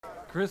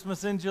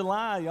Christmas in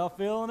July, y'all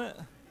feeling it?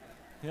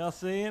 Y'all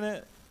seeing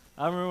it?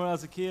 I remember when I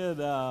was a kid,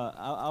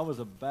 I was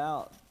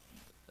about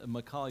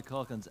Macaulay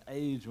Culkin's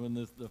age when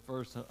the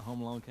first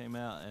Home Alone came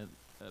out, and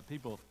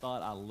people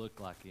thought I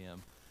looked like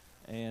him.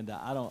 And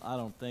I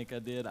don't think I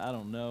did. I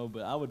don't know,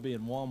 but I would be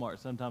in Walmart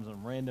sometimes,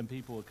 and random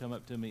people would come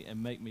up to me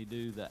and make me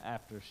do the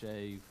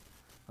aftershave.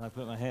 I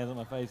put my hands on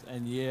my face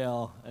and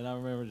yell, and I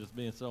remember just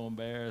being so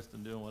embarrassed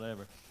and doing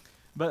whatever.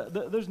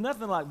 But there's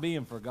nothing like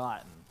being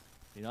forgotten.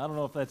 You know, I don't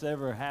know if that's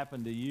ever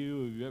happened to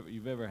you.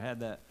 You've ever had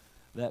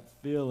that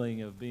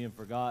feeling of being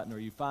forgotten, or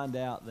you find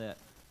out that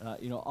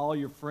all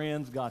your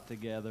friends got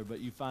together, but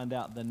you find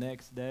out the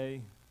next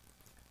day.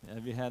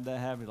 Have you had that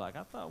happen? You're like,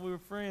 I thought we were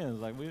friends.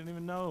 Like, we didn't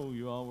even know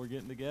you all were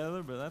getting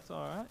together, but that's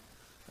all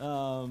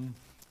right.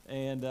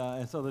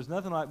 And so there's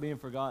nothing like being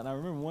forgotten. I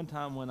remember one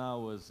time when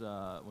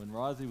when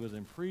Rosie was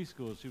in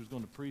preschool, she was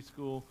going to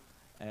preschool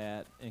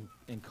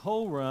in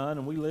Coal Run,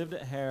 and we lived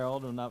at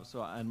Harold, and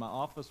my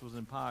office was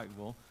in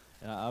Pikeville,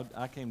 and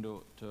I came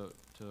to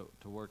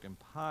work in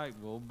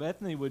Pikeville.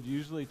 Bethany would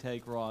usually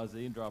take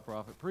Rosie and drop her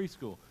off at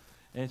preschool.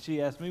 And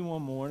she asked me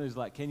one morning, she's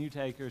like, can you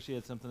take her? She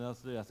had something else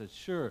to do. I said,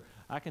 sure,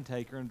 I can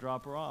take her and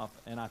drop her off.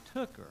 And I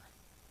took her.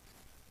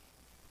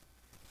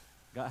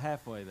 Got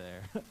halfway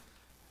there.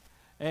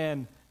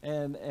 and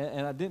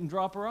I didn't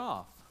drop her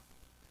off.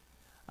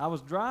 I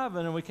was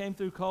driving, and we came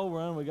through Coal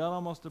Run. We got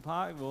almost to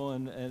Pikeville,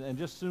 and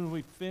just soon as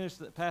we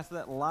finished past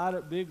that light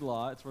at Big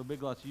Lots, where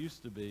Big Lots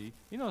used to be.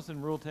 You know, it's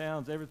in rural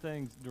towns,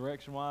 everything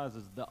direction-wise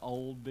is the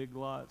old Big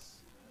Lots.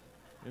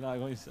 You know,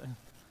 when you say...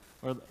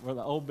 Or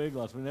the old Big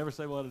Lots. We never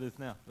say what it is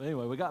now. But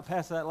anyway, we got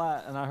past that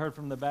light, and I heard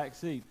from the back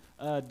seat,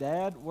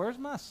 Dad, where's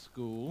my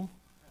school?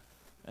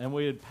 And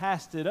we had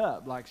passed it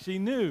up like she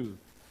knew.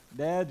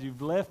 Dad,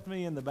 you've left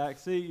me in the back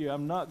seat.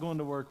 I'm not going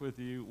to work with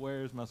you.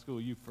 Where's my school?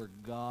 You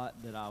forgot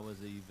that I was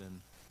even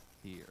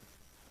here.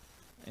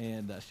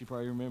 And she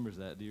probably remembers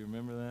that. Do you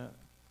remember that?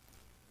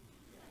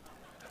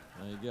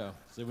 There you go.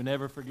 So we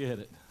never forget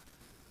it.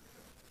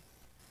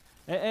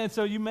 And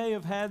so you may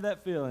have had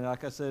that feeling,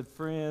 like I said,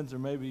 friends, or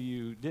maybe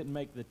you didn't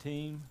make the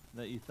team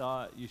that you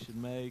thought you should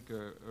make,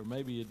 or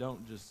maybe you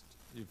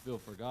feel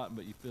forgotten,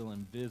 but you feel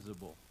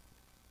invisible.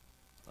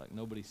 Like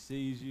nobody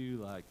sees you,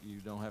 like you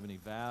don't have any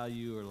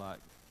value, or like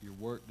your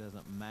work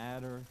doesn't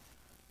matter,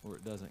 or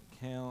it doesn't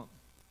count.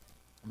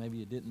 Maybe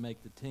you didn't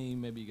make the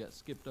team, maybe you got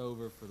skipped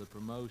over for the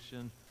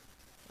promotion.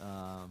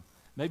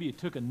 Maybe you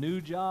took a new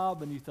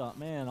job and you thought,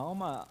 man, all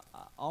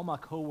my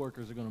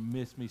coworkers are going to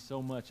miss me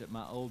so much at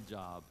my old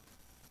job.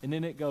 And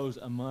then it goes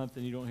a month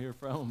and you don't hear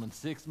from them, and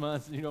 6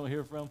 months and you don't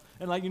hear from them,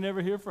 and like you never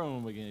hear from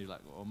them again. You're like,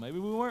 well, maybe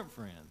we weren't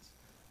friends.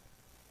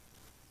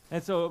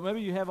 And so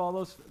maybe you have all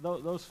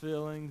those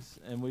feelings,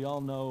 and we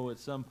all know at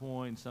some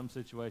point, in some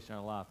situation in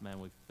our life, man,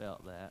 we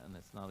felt that, and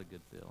it's not a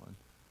good feeling.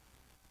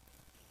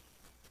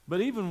 But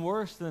even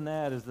worse than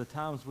that is the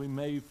times we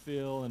may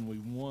feel and we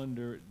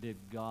wonder, did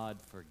God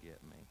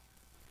forget me?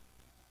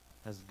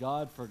 Has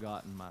God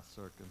forgotten my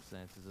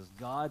circumstances? Has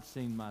God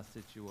seen my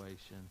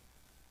situation?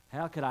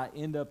 How could I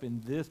end up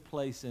in this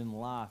place in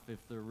life if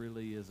there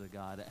really is a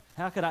God?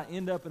 How could I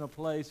end up in a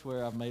place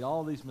where I've made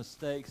all these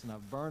mistakes and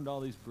I've burned all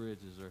these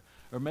bridges?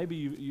 Or maybe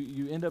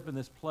you end up in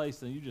this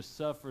place and you just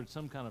suffered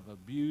some kind of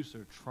abuse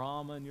or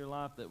trauma in your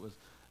life that was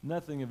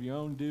nothing of your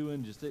own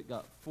doing, just it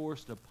got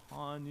forced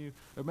upon you.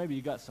 Or maybe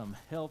you got some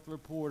health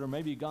report, or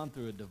maybe you've gone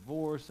through a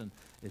divorce and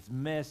it's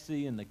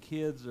messy and the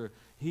kids are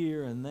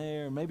here and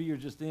there. Maybe you're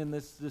just in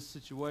this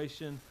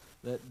situation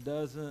that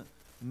doesn't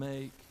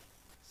make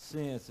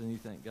sense, and you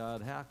think,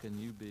 God, how can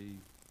you be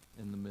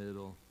in the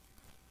middle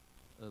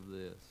of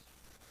this?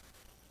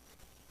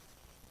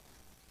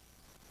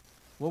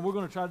 What we're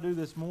going to try to do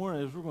this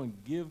morning is we're going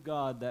to give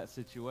God that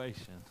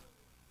situation.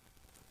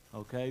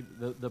 Okay?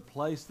 The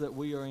place that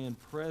we are in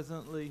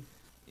presently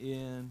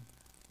in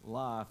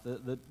life.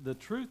 The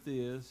truth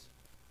is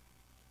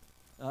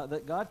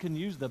that God can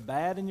use the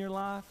bad in your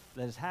life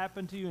that has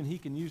happened to you, and He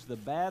can use the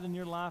bad in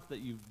your life that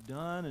you've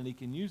done, and He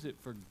can use it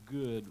for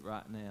good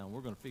right now.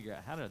 We're going to figure out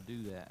how do I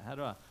do that? How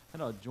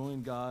do I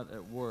join God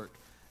at work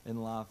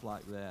in life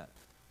like that?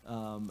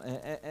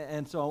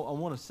 And so I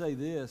want to say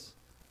this,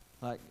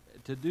 like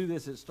to do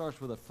this, it starts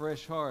with a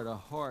fresh heart, a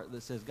heart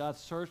that says, God,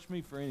 search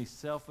me for any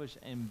selfish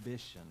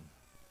ambition.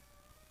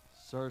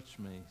 Search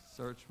me,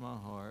 search my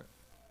heart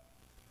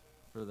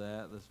for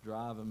that's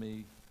driving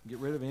me. Get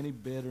rid of any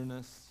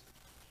bitterness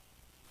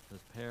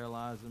that's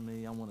paralyzing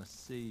me. I want to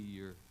see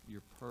your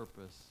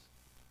purpose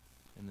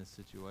in this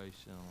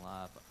situation in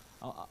life.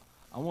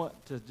 I want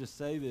to just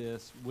say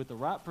this. With the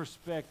right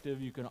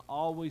perspective, you can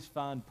always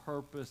find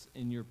purpose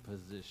in your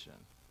position.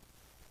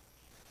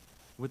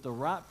 With the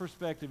right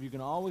perspective, you can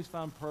always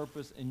find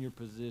purpose in your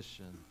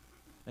position.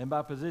 And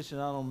by position,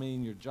 I don't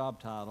mean your job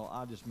title.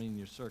 I just mean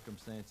your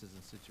circumstances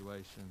and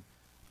situation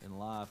in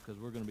life, because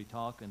we're going to be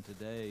talking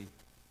today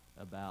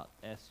about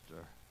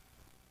Esther.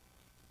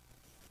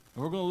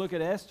 And we're going to look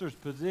at Esther's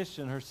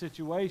position, her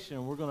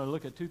situation. We're going to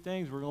look at two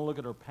things. We're going to look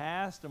at her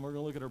past, and we're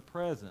going to look at her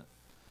present.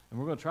 And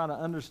we're going to try to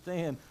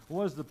understand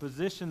what is the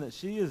position that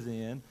she is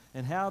in,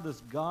 and how does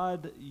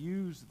God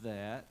use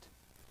that,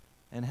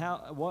 and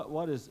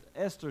what is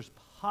Esther's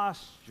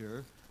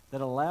posture that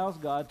allows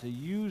God to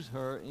use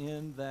her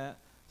in that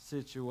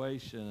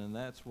situation. And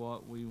that's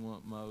what we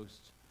want most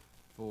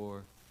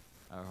for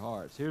our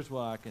hearts. Here's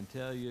what I can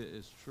tell you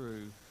is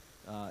true.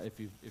 If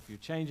you're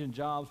changing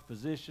jobs,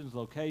 positions,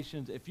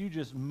 locations, if you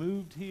just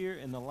moved here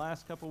in the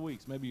last couple of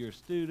weeks, maybe you're a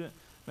student,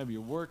 maybe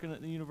you're working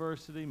at the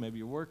university, maybe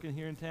you're working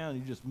here in town,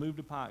 you just moved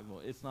to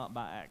Pikeville. It's not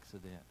by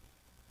accident,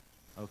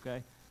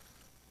 okay?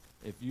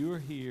 If you are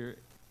here,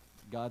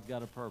 God's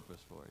got a purpose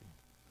for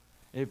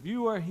you. If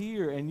you are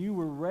here and you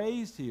were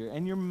raised here,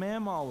 and your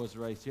mamaw was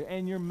raised here,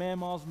 and your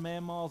mamaw's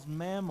mamaw's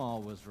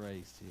mamaw was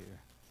raised here,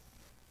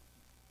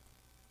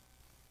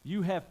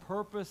 you have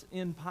purpose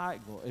in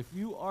Pikeville. If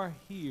you are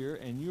here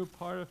and you're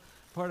part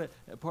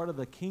of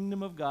the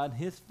kingdom of God,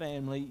 His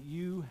family,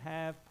 you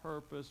have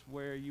purpose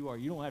where you are.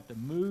 You don't have to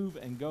move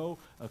and go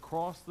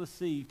across the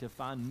sea to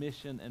find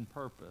mission and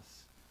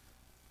purpose.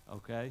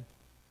 Okay?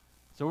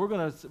 So we're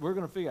gonna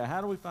figure out,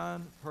 how do we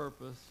find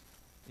purpose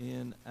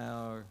in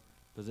our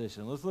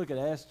position? Let's look at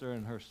Esther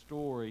and her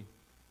story.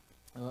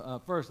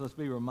 First, let's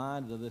be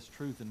reminded of this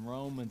truth in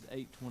Romans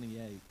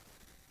 8:28.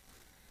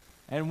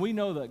 And we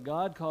know that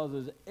God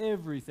causes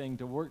everything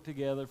to work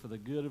together for the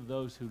good of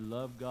those who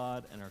love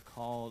God and are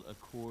called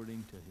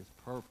according to His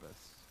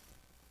purpose.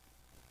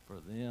 For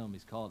them,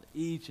 He's called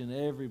each and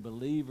every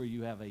believer.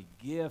 You have a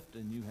gift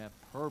and you have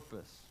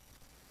purpose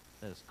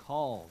that is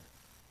called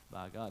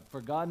by God.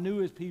 For God knew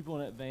His people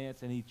in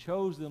advance, and He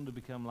chose them to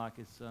become like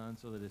His Son,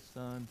 so that His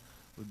Son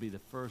would be the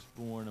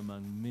firstborn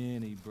among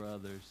many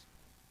brothers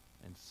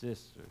and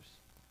sisters.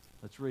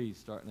 Let's read,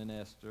 starting in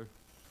Esther.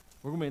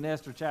 We're going to be in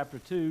Esther chapter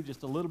 2.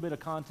 Just a little bit of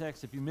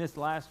context. If you missed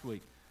last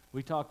week,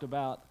 we talked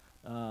about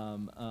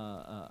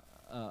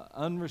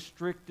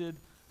unrestricted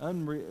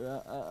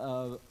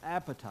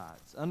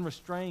appetites,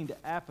 unrestrained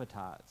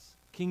appetites.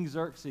 King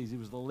Xerxes, he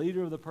was the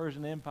leader of the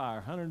Persian Empire,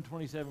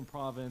 127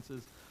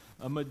 provinces,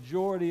 a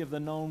majority of the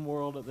known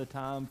world at the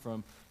time,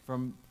 from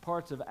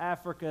parts of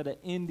Africa to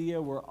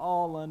India, were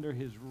all under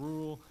his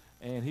rule.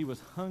 And he was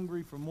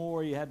hungry for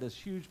more. He had this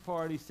huge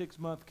party,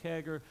 6-month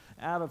kegger,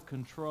 out of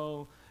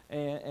control.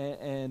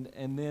 And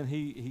then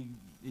he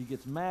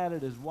gets mad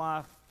at his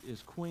wife,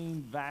 his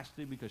queen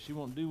Vashti, because she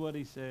won't do what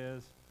he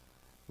says.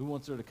 He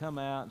wants her to come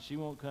out, and she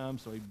won't come,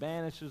 so he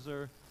banishes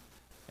her.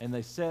 And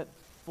they set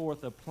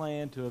forth a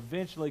plan to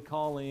eventually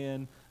call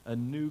in a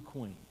new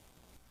queen.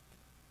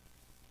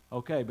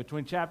 Okay,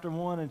 between chapter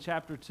 1 and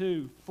chapter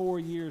 2, 4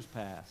 years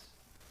pass.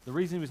 The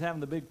reason he was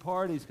having the big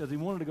party is because he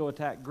wanted to go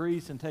attack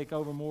Greece and take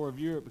over more of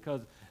Europe,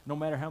 because no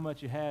matter how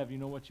much you have, you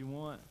know what you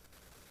want?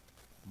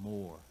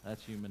 More.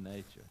 That's human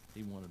nature.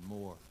 He wanted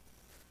more.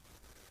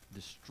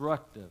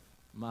 Destructive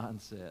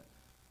mindset.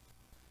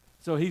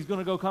 So he's going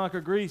to go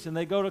conquer Greece, and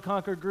they go to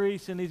conquer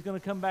Greece, and he's going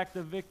to come back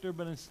the victor,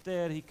 but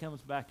instead he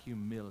comes back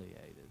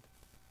humiliated.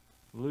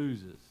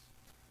 Loses.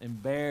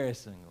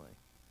 Embarrassingly.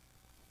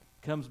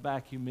 Comes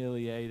back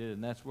humiliated,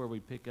 and that's where we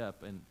pick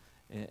up in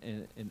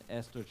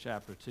Esther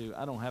chapter 2.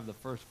 I don't have the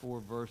first 4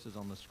 verses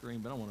on the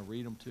screen, but I want to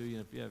read them to you.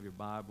 And if you have your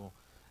Bible,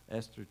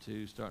 Esther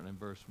 2, starting in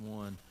verse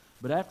 1.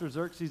 But after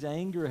Xerxes'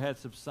 anger had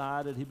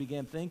subsided, he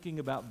began thinking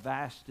about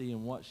Vashti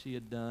and what she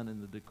had done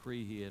and the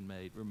decree he had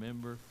made.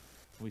 Remember,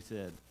 we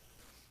said,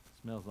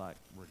 it smells like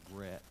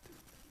regret.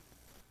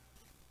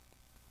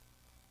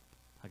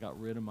 I got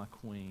rid of my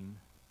queen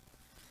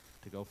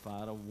to go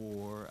fight a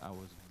war. I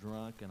was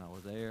drunk and I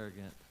was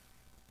arrogant.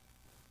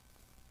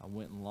 I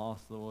went and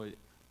lost the way.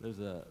 There's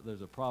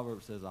a proverb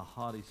that says, a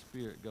haughty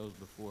spirit goes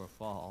before a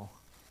fall.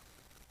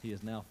 He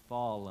has now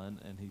fallen,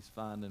 and he's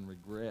finding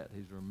regret.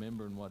 He's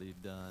remembering what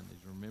he'd done.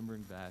 He's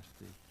remembering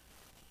Vashti,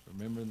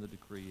 remembering the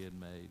decree he had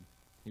made.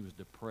 He was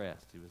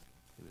depressed. He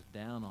was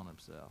down on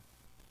himself.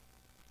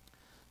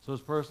 So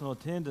his personal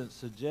attendants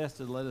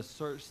suggested, let us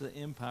search the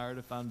empire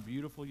to find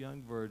beautiful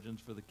young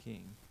virgins for the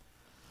king.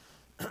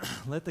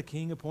 Let the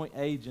king appoint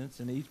agents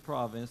in each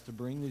province to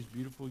bring these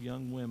beautiful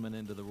young women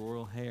into the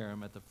royal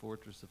harem at the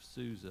fortress of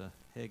Susa.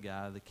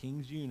 Hegai, the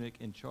king's eunuch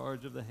in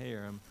charge of the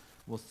harem,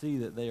 will see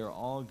that they are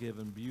all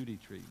given beauty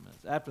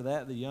treatments. After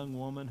that, the young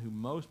woman who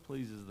most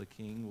pleases the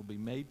king will be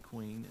made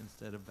queen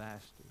instead of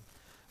Vashti.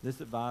 This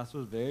advice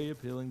was very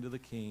appealing to the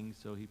king,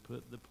 so he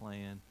put the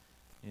plan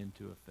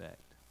into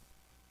effect.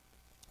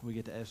 We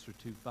get to Esther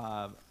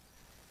 2:5.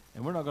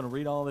 And we're not going to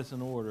read all this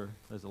in order.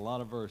 There's a lot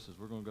of verses.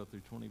 We're going to go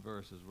through 20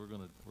 verses. We're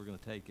going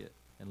to take it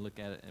and look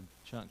at it in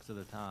chunks at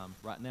a time.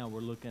 Right now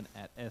we're looking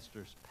at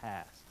Esther's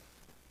past.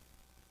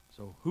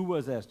 So who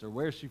was Esther?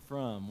 Where's she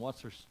from?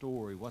 What's her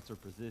story? What's her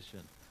position?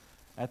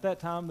 At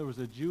that time there was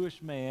a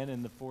Jewish man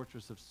in the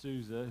fortress of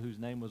Susa whose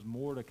name was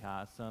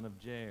Mordecai, son of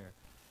Jair.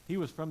 He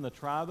was from the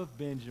tribe of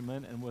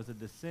Benjamin and was a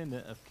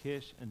descendant of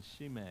Kish and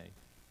Shimei.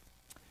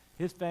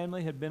 His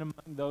family had been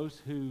among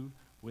those who,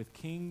 with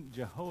King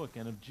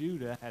Jehoiakim of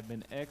Judah, had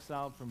been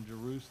exiled from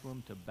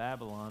Jerusalem to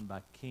Babylon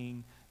by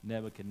King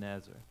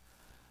Nebuchadnezzar.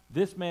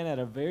 This man had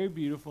a very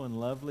beautiful and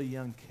lovely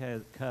young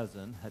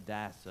cousin,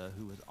 Hadassah,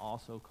 who was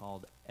also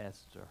called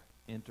Esther.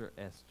 Enter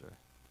Esther.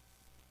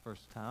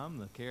 First time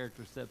the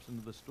character steps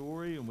into the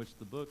story in which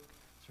the book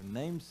is her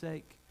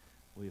namesake.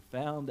 We have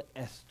found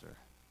Esther.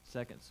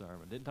 Second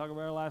sermon. Didn't talk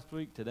about her last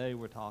week. Today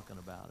we're talking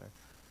about her.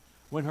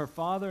 When her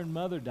father and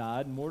mother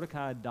died,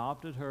 Mordecai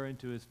adopted her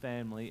into his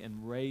family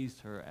and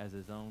raised her as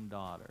his own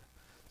daughter.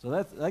 So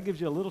that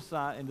gives you a little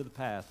sight into the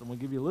past. I'm going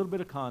to give you a little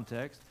bit of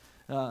context.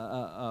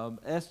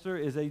 Esther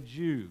is a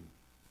Jew.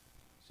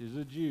 She's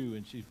a Jew,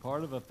 and she's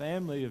part of a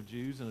family of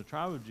Jews and a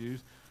tribe of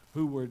Jews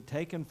who were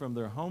taken from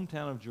their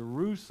hometown of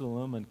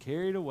Jerusalem and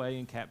carried away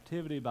in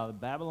captivity by the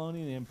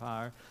Babylonian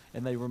Empire,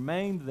 and they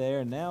remained there,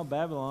 and now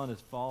Babylon has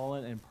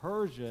fallen, and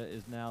Persia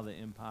is now the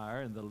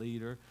empire and the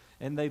leader,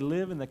 and they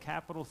live in the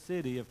capital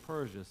city of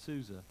Persia,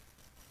 Susa.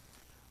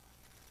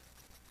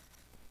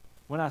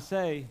 When I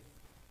say,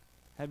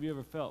 have you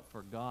ever felt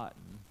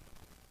forgotten?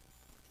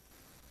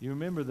 You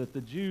remember that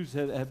the Jews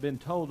had been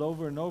told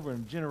over and over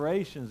in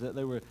generations that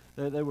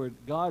they were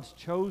God's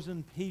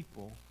chosen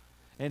people.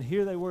 And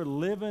here they were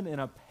living in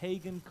a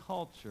pagan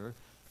culture,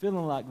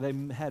 feeling like they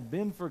had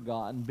been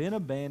forgotten, been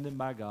abandoned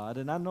by God.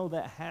 And I know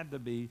that had to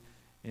be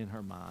in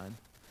her mind.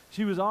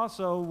 She was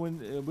also,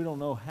 when we don't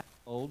know how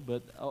old,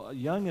 but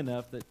young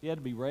enough that she had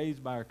to be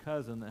raised by her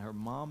cousin, that her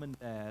mom and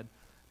dad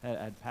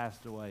had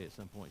passed away at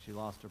some point. She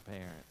lost her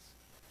parents.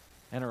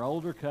 And her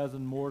older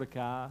cousin,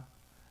 Mordecai,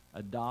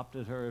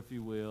 adopted her, if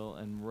you will,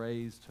 and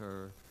raised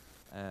her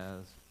as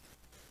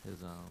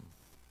his own.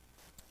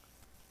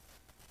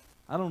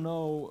 I don't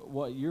know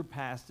what your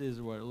past is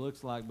or what it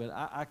looks like, but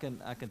I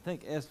can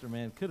think Esther,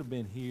 man, could have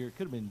been here,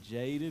 could have been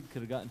jaded,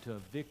 could have gotten to a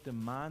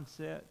victim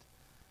mindset,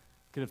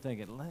 could have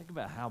thinking, think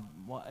about how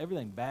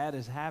everything bad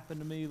has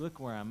happened to me. Look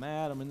where I'm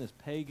at. I'm in this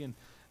pagan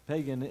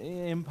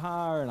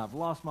empire, and I've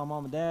lost my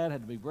mom and dad.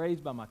 Had to be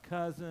raised by my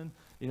cousin,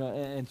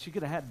 and she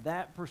could have had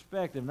that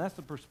perspective, and that's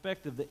the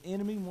perspective the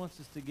enemy wants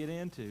us to get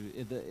into,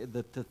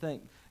 to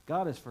think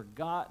God has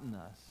forgotten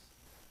us.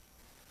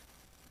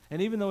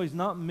 And even though he's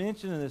not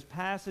mentioned in this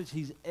passage,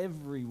 he's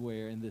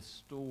everywhere in this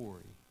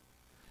story.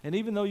 And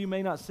even though you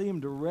may not see him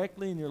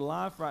directly in your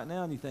life right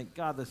now, and you think,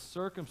 God, the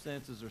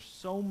circumstances are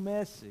so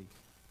messy,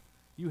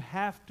 you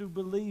have to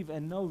believe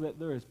and know that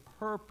there is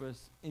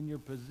purpose in your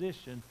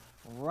position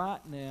right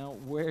now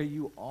where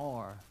you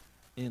are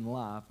in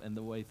life and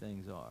the way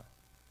things are.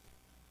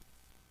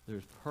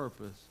 There's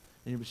purpose.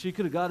 And she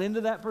could have got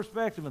into that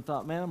perspective and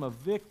thought, man, I'm a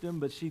victim,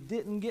 but she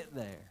didn't get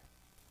there.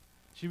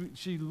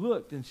 She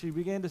looked and she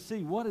began to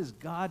see, what is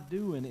God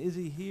doing? Is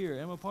he here?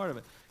 Am I part of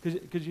it?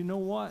 Because you know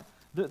what?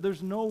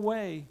 There's no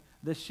way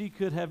that she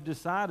could have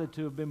decided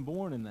to have been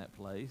born in that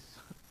place.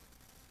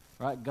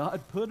 Right? God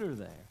put her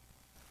there.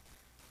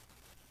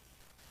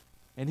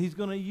 And he's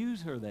going to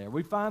use her there.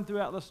 We find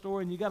throughout the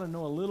story, and you got to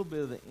know a little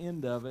bit of the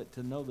end of it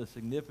to know the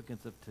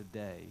significance of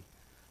today.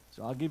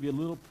 So I'll give you a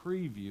little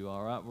preview,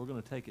 all right? We're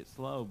going to take it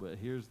slow, but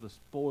here's the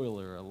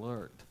spoiler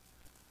alert.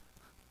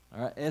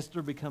 All right,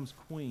 Esther becomes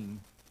queen.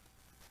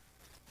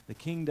 The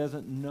king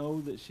doesn't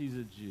know that she's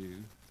a Jew.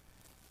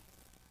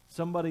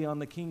 Somebody on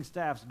the king's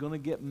staff is going to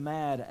get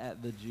mad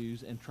at the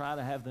Jews and try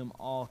to have them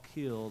all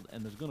killed,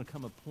 and there's going to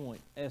come a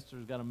point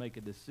Esther's got to make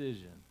a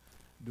decision.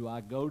 Do I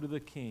go to the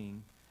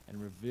king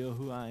and reveal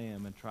who I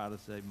am and try to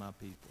save my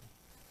people?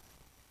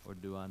 Or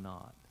do I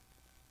not?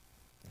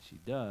 And she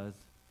does,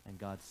 and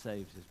God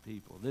saves his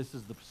people. This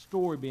is the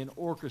story being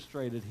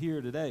orchestrated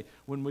here today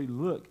when we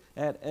look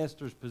at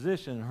Esther's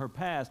position and her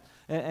past.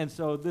 And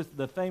so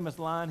the famous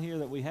line here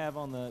that we have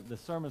on the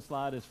sermon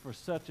slide is, for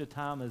such a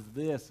time as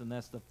this, and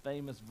that's the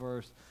famous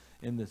verse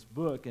in this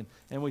book.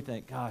 And we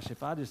think, gosh,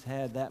 if I just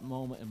had that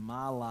moment in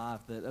my life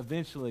that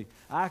eventually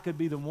I could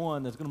be the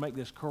one that's going to make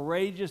this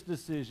courageous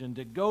decision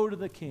to go to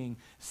the king,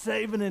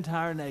 save an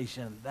entire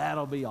nation,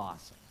 that'll be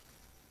awesome.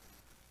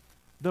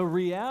 The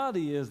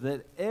reality is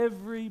that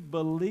every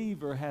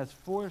believer has,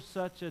 for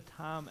such a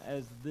time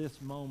as this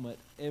moment,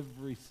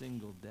 every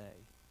single day.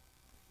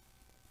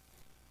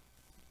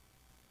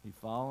 You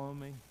following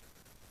me?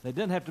 It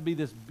doesn't have to be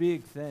this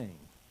big thing.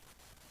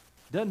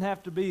 It doesn't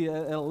have to be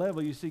at a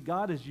level. You see,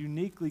 God has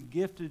uniquely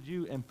gifted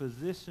you and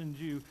positioned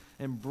you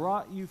and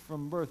brought you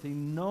from birth. He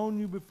known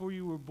you before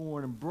you were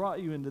born and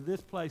brought you into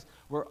this place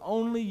where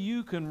only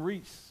you can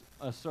reach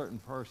a certain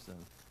person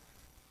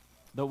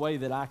the way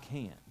that I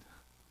can't.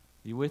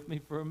 You with me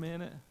for a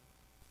minute?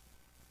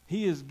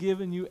 He has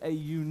given you a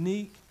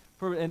unique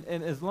purpose.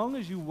 And as long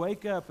as you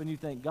wake up and you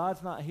think,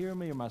 God's not hearing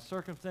me or my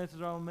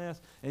circumstances are a mess,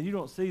 and you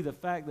don't see the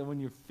fact that when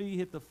your feet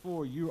hit the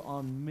floor, you're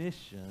on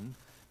mission,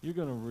 you're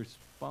going to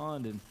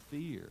respond in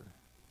fear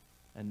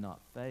and not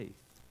faith.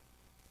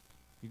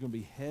 You're going to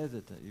be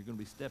hesitant. You're going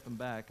to be stepping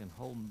back and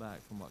holding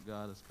back from what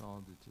God has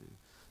called you to.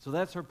 So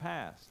that's her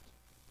past.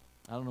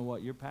 I don't know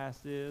what your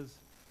past is.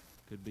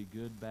 Could be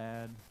good,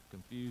 bad,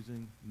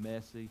 confusing,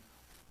 messy.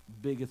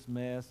 Biggest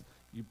mess.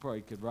 You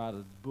probably could write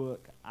a book.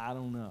 I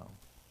don't know.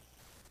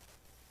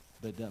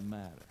 But it doesn't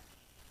matter.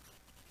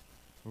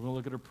 We're going to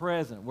look at her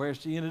present, where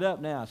she ended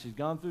up now. She's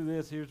gone through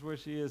this. Here's where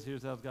she is.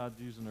 Here's how God's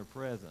using her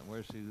present,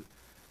 where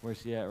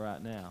Where's she at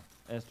right now?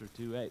 Esther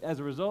 2:8. As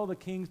a result of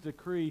the king's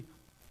decree,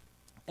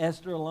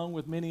 Esther, along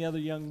with many other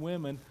young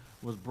women,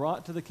 was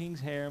brought to the king's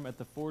harem at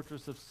the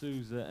fortress of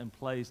Susa and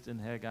placed in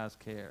Heggai's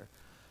care.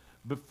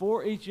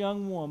 Before each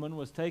young woman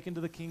was taken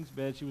to the king's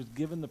bed, she was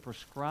given the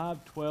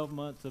prescribed 12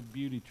 months of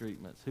beauty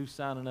treatments. Who's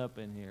signing up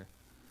in here?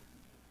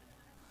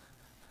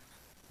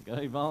 Got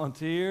any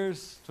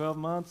volunteers? 12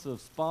 months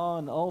of spa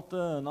and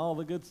Ulta and all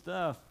the good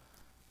stuff.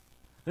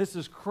 This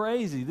is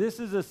crazy. This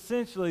is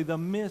essentially the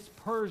Miss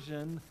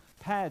Persian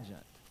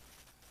pageant.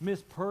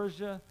 Miss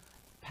Persia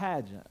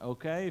pageant,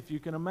 okay? If you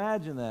can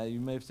imagine that. You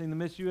may have seen the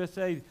Miss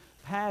USA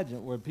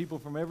pageant where people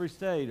from every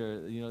state, or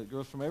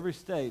girls from every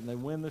state, and they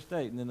win their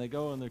state, and then they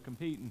go and they're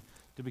competing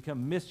to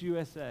become Miss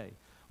USA.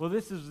 Well,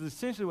 this is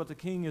essentially what the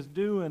king is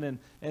doing,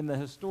 and the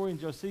historian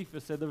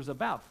Josephus said there was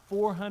about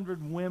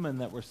 400 women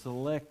that were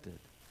selected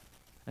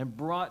and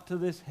brought to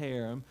this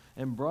harem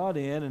and brought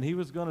in, and he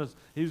was going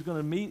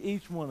to meet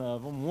each one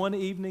of them one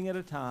evening at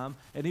a time,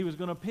 and he was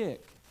going to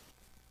pick.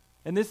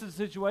 And this is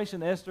the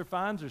situation Esther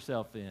finds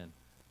herself in.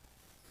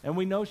 And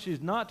we know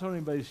she's not told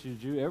anybody she's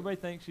Jew. Everybody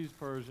thinks she's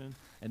Persian.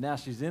 And now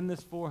she's in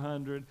this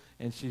 400,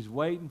 and she's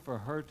waiting for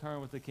her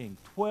turn with the king.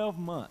 12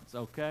 months,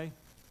 okay,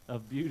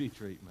 of beauty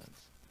treatments.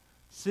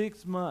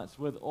 6 months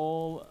with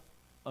oil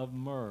of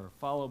myrrh,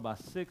 followed by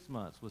 6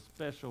 months with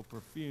special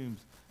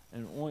perfumes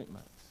and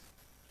ointments.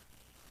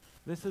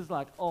 This is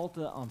like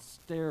Ulta on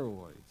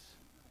steroids.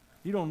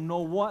 You don't know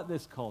what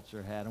this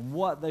culture had and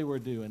what they were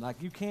doing.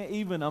 Like, you can't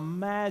even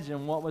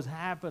imagine what was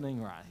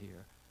happening right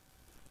here.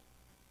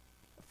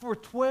 For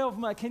 12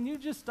 months, can you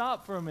just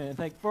stop for a minute and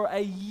think, for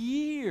a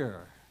year,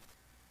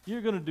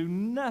 you're going to do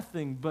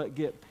nothing but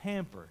get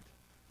pampered.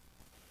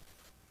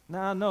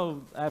 Now, I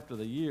know after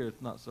the year,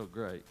 it's not so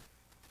great.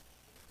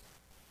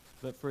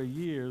 But for a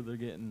year, they're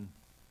getting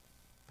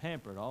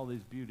pampered, all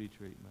these beauty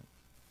treatments.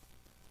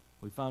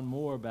 We find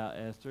more about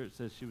Esther. It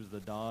says she was the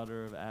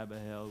daughter of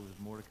Abihail, who was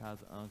Mordecai's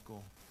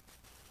uncle.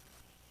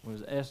 When it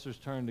was Esther's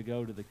turn to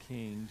go to the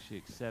king, she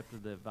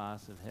accepted the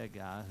advice of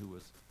Haggai, who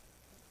was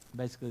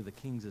basically the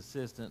king's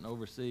assistant and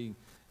overseeing.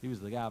 He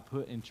was the guy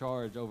put in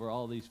charge over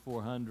all these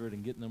 400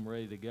 and getting them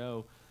ready to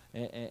go.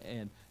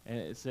 And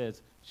it says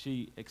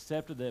she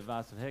accepted the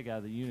advice of Haggai,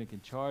 the eunuch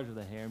in charge of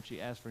the harem.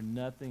 She asked for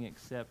nothing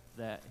except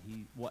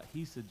what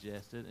he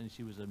suggested, and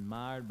she was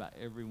admired by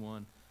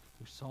everyone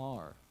who saw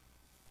her.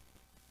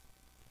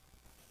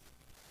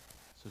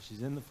 So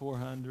she's in the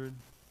 400.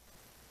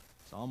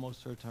 It's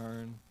almost her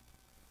turn.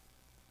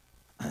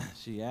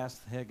 She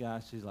asked Haggai,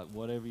 she's like,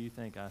 whatever you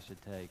think I should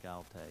take,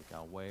 I'll take.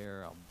 I'll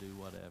wear, I'll do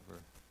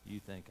whatever you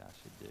think I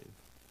should do.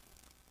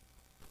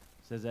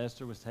 It says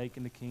Esther was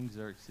taken to King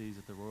Xerxes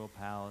at the royal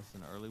palace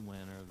in early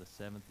winter of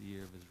the 7th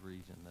year of his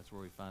region. That's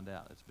where we find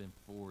out it's been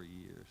 4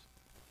 years.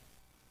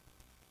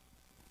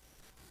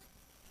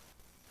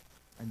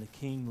 And the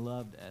king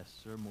loved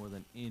Esther more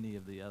than any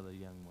of the other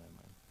young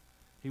women.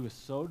 He was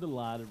so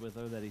delighted with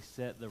her that he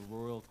set the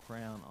royal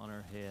crown on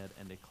her head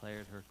and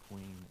declared her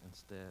queen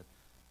instead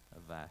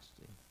of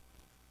Vashti.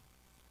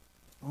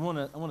 I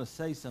want to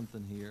say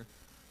something here,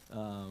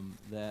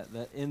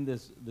 that in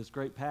this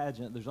great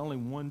pageant, there's only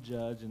one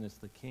judge, and it's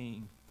the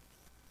king.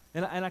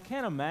 And I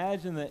can't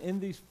imagine that in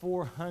these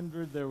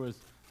 400 there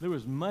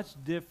was much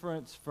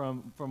difference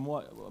from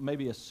what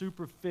maybe a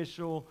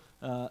superficial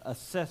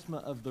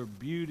assessment of their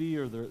beauty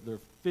or their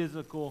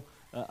physical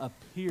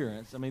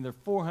appearance. I mean, they're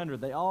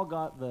 400. They all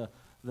got the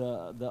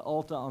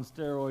Ulta on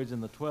steroids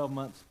and the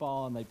 12-month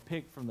spa, and they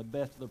picked from the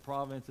best of the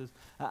provinces.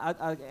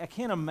 I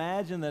can't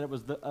imagine that it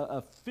was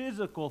a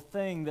physical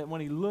thing that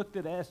when he looked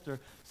at Esther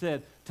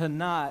said,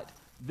 tonight,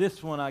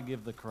 this one I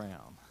give the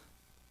crown.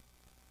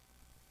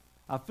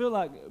 I feel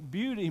like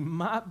beauty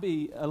might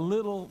be a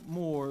little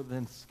more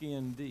than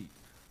skin deep.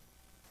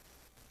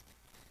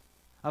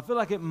 I feel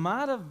like it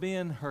might have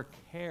been her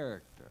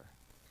character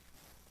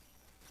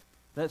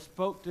that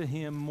spoke to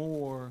him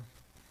more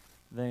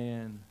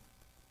than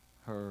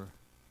her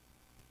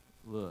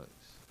looks.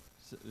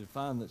 So we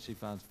find that she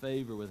finds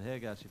favor with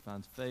Haggai. She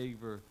finds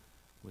favor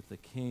with the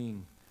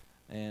king.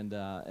 And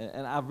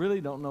I really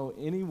don't know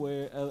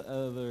anywhere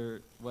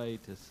other way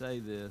to say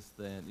this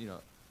than,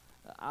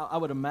 I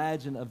would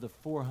imagine of the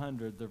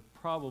 400, there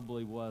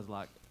probably was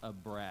like a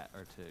brat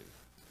or two.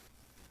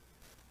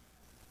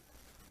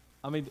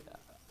 I mean,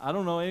 I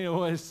don't know any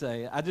way to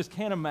say it. I just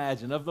can't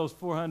imagine of those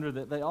 400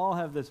 that they all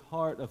have this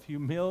heart of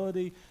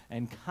humility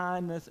and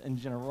kindness and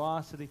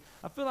generosity.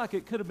 I feel like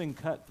it could have been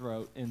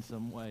cutthroat in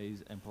some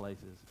ways and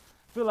places.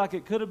 I feel like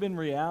it could have been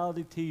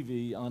reality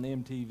TV on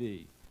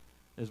MTV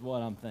is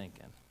what I'm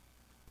thinking.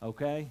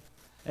 Okay?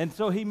 And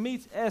so he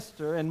meets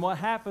Esther, and what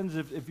happens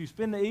if you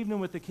spend the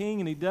evening with the king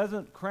and he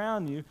doesn't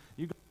crown you,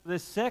 you go to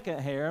this second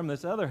harem,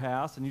 this other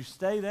house, and you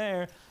stay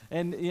there,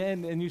 and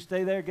you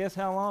stay there, guess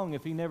how long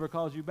if he never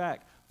calls you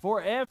back?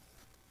 Forever.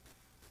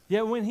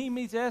 Yet when he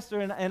meets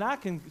Esther, and I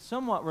can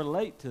somewhat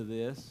relate to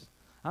this,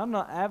 I'm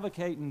not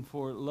advocating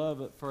for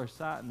love at first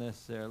sight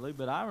necessarily,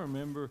 but I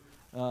remember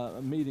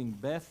meeting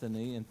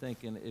Bethany and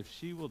thinking, if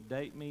she will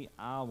date me,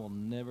 I will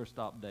never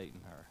stop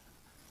dating her.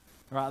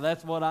 Right,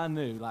 that's what I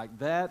knew. Like,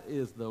 that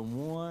is the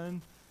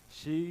one.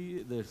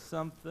 There's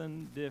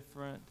something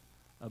different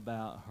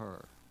about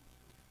her.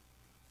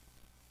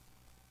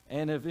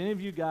 And if any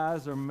of you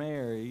guys are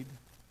married,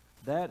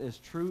 that is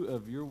true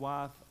of your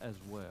wife as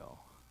well.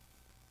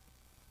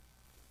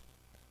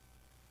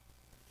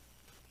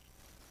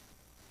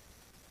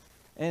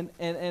 And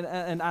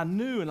I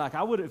knew, and like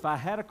I would, if I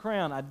had a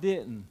crown, I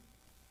didn't.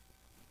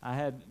 I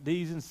had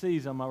D's and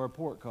C's on my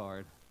report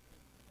card.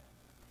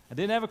 I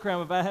didn't have a crown,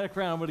 but if I had a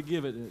crown, I would have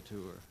given it to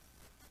her.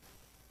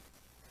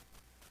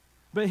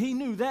 But he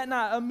knew that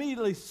night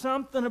immediately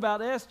something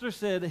about Esther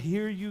said,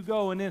 here you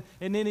go. And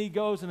then he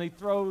goes and he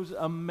throws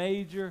a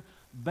major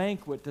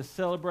banquet to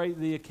celebrate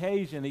the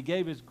occasion. He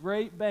gave his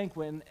great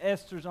banquet in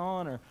Esther's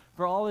honor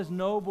for all his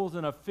nobles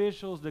and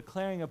officials,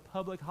 declaring a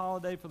public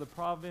holiday for the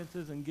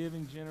provinces and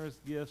giving generous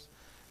gifts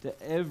to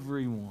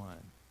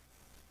everyone.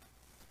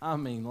 I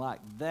mean, like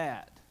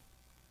that.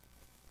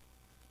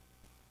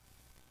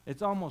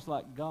 It's almost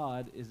like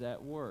God is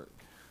at work.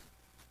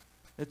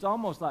 It's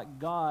almost like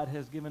God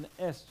has given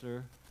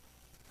Esther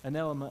an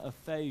element of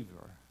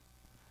favor.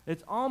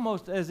 It's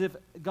almost as if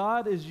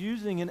God is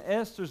using in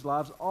Esther's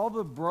lives all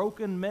the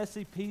broken,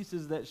 messy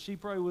pieces that she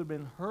probably would have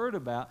been heard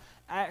about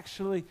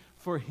actually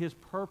for his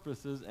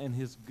purposes and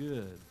his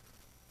good.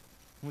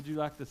 Would you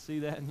like to see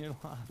that in your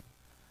life?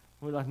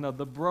 We're like, no,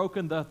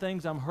 the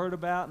things I'm hurt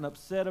about and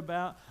upset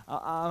about,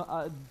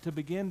 to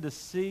begin to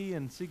see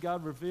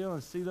God reveal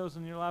and see those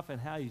in your life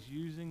and how he's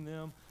using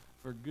them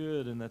for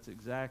good. And that's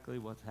exactly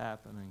what's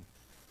happening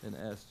in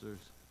Esther's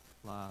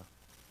life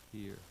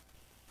here.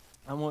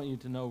 I want you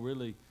to know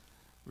really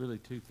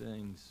two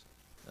things.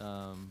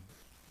 How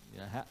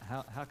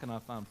can I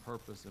find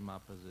purpose in my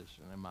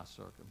position, in my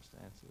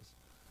circumstances?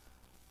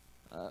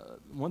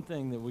 One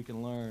thing that we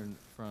can learn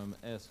from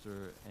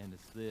Esther, and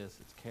it's this,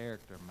 it's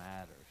character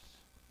matters.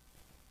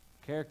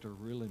 Character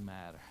really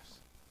matters.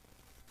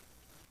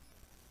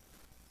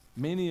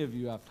 Many of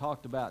you I've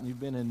talked about, and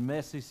you've been in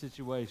messy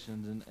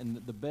situations,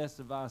 and the best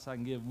advice I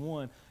can give,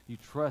 one, you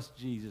trust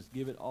Jesus.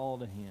 Give it all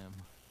to him.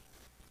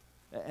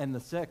 And the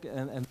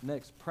second and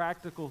next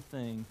practical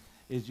thing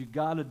is you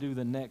got to do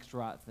the next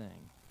right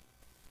thing.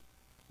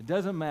 It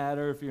doesn't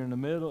matter if you're in the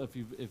middle, if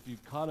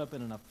you've caught up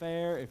in an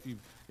affair,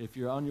 if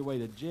you're on your way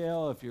to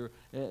jail, if you're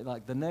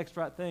like, the next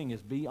right thing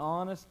is be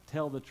honest,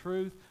 tell the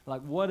truth,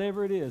 like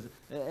whatever it is.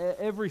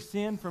 Every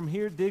sin from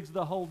here digs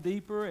the hole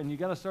deeper, and you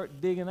got to start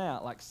digging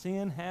out. Like,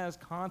 sin has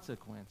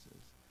consequences.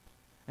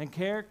 And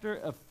character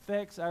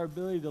affects our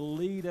ability to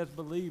lead as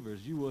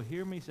believers. You will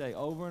hear me say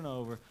over and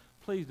over,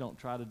 please don't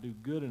try to do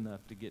good enough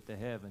to get to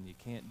heaven. You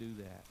can't do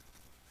that.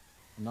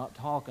 I'm not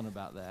talking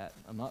about that.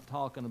 I'm not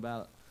talking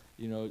about,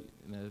 if you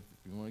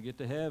want to get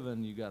to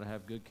heaven, you got to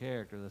have good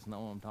character. That's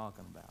not what I'm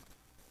talking about.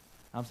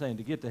 I'm saying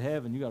to get to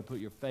heaven, you got to put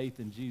your faith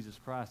in Jesus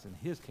Christ and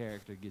his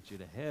character to get you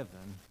to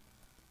heaven.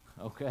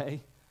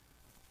 Okay?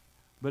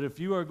 But if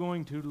you are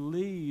going to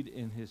lead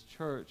in his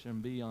church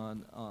and be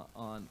on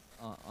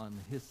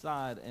his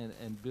side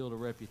and build a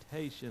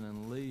reputation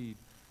and lead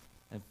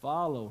and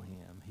follow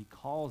him, he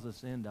calls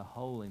us into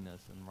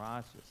holiness and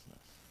righteousness.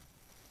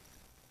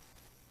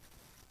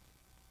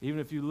 Even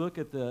if you look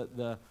at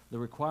the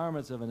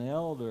requirements of an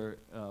elder,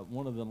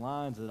 one of the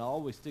lines that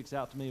always sticks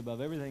out to me above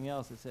everything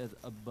else, it says,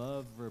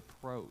 above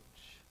reproach.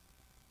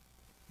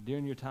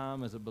 During your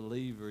time as a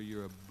believer,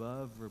 you're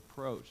above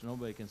reproach.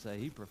 Nobody can say,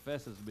 he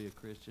professes to be a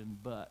Christian,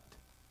 but,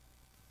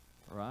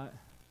 right?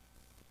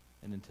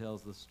 And then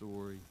tells the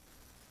story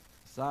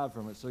aside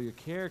from it. So your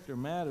character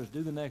matters.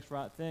 Do the next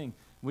right thing.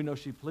 We know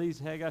she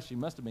pleased Haggai. She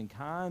must have been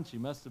kind. She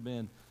must have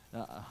been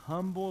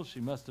humble. She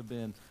must have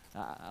been,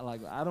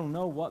 I don't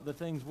know what the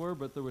things were,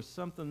 but there was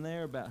something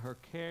there about her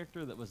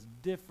character that was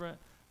different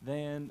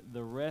than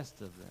the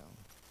rest of them.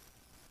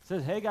 It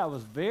says Haggai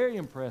was very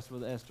impressed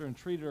with Esther and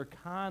treated her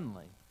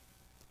kindly.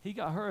 He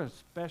got her a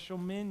special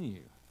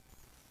menu.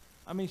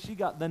 I mean, she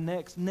got the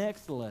next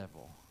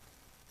level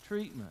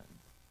treatment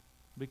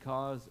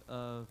because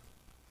of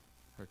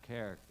her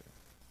character,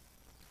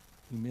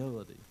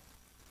 humility,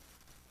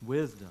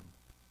 wisdom.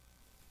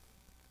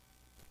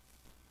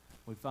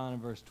 We find in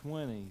verse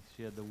 20,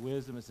 she had the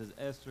wisdom. It says,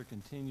 Esther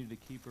continued to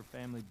keep her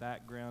family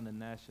background and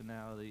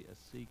nationality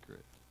a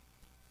secret.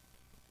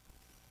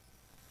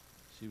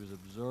 She was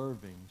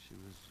observing. She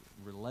was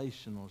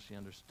relational. She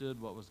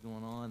understood what was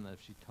going on. That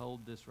if she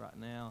told this right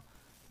now,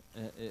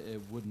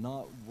 it would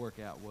not work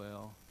out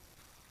well.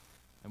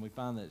 And we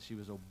find that she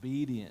was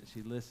obedient.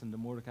 She listened to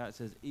Mordecai. It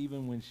says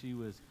even when she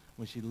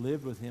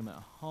lived with him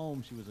at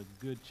home, she was a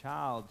good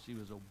child. She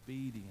was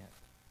obedient.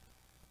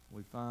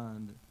 We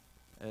find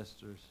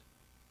Esther's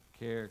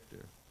character.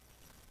 And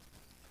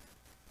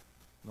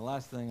the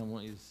last thing I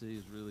want you to see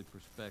is really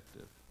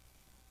perspective.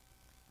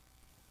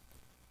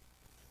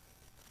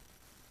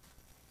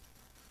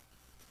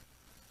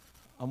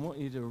 I want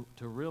you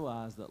to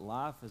realize that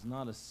life is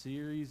not a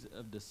series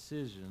of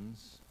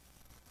decisions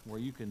where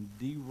you can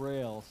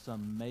derail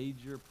some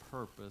major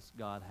purpose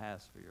God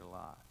has for your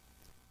life.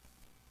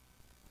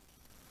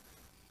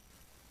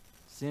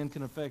 Sin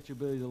can affect your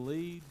ability to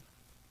lead.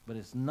 but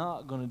it's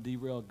not going to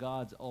derail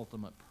God's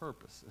ultimate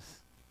purposes.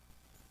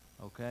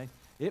 Okay?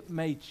 It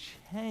may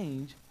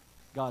change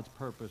God's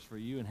purpose for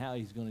you and how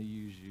he's going to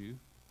use you,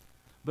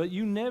 but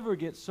you never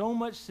get so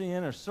much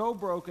sin or so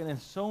broken and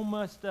so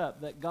messed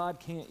up that God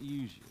can't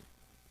use you.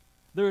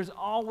 There is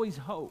always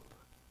hope.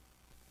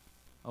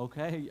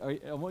 Okay?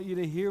 I want you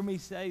to hear me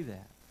say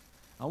that.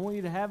 I want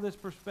you to have this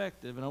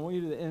perspective, and I want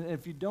you to, and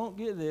if you don't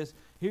get this,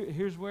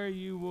 here's where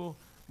you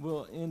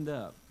will end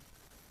up.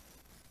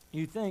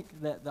 You think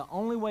that the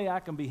only way I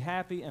can be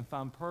happy and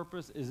find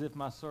purpose is if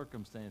my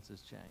circumstances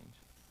change.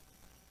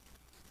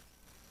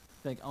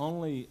 Think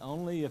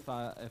only if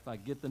I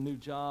get the new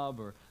job,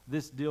 or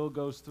this deal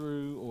goes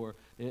through, or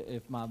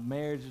if my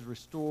marriage is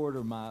restored,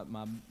 or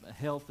my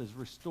health is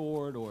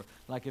restored, or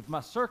like if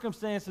my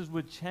circumstances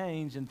would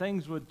change and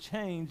things would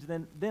change,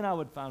 then I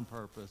would find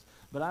purpose.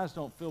 But I just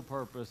don't feel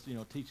purpose,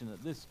 teaching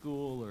at this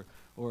school or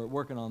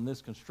working on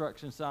this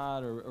construction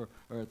site or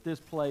at this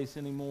place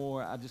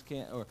anymore. I just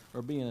can't,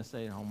 or being a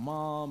stay-at-home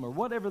mom, or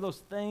whatever those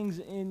things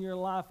in your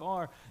life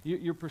are.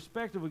 Your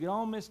perspective will get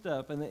all messed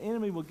up, and the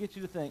enemy will get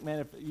you to think,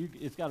 man,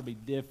 it's got to be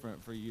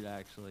different for you to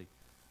actually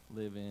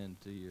live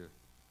into your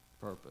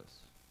purpose.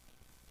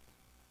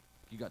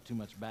 You got too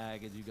much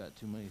baggage, you got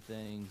too many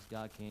things,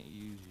 God can't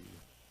use you.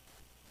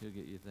 He'll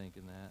get you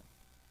thinking that.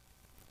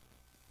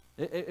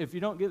 If you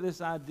don't get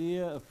this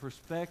idea of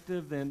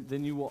perspective,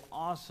 then you will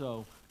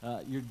also,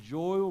 your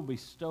joy will be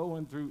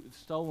stolen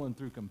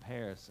through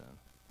comparison.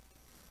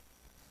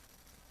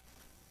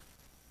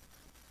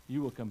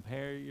 You will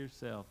compare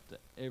yourself to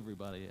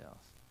everybody else.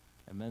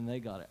 And man, they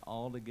got it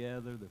all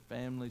together. Their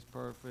family's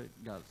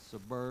perfect. Got a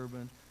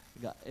suburban.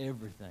 They got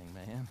everything,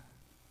 man.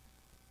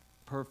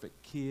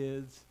 Perfect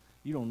kids.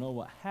 You don't know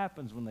what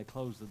happens when they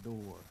close the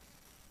door.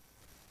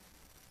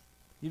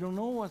 You don't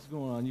know what's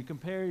going on. You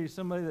compare you to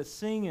somebody that's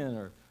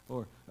singing,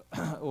 or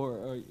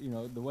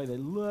the way they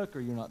look, or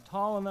you're not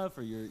tall enough,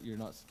 or you're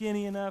not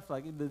skinny enough.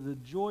 Like the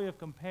joy of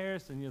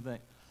comparison, you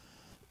think,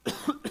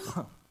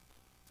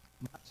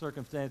 my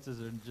circumstances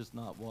are just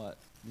not what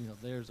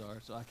theirs are,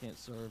 so I can't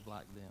serve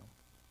like them.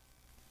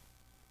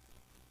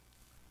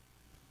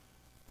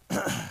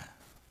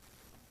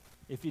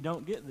 If you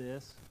don't get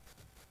this,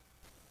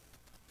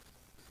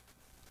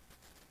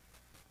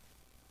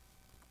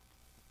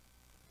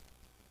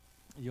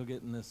 you'll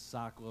get in this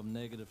cycle of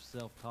negative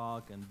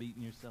self-talk and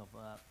beating yourself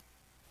up.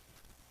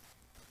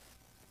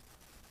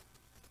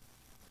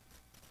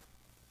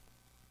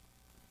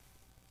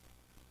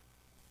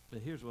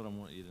 But here's what I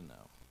want you to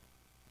know.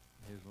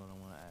 Here's what I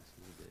want to ask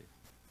you to do.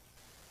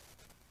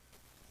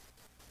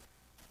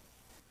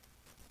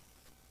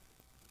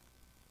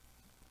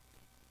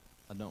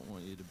 I don't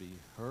want you to be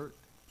hurt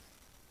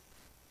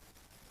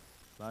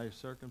by your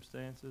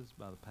circumstances,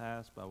 by the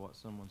past, by what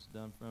someone's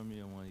done from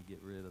you. I want you to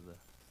get rid of the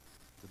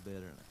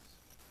bitterness.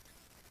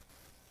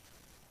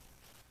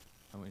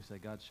 I want you to say,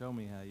 God, show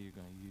me how you're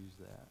going to use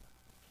that.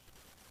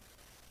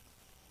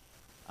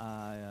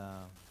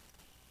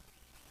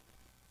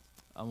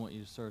 I want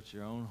you to search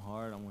your own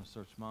heart. I want to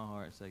search my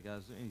heart and say, God,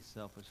 is there any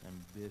selfish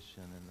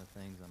ambition in the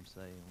things I'm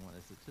saying?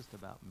 Is it just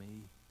about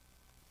me?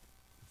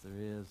 If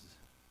there is,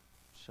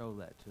 show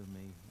that to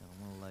me, and I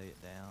want to lay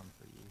it down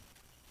for you.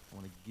 I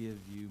want to give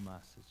you my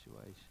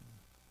situation.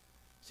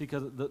 See,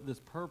 because this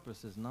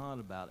purpose is not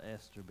about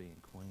Esther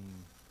being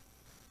queen.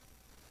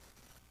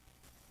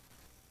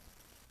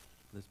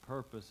 This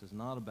purpose is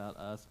not about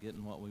us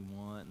getting what we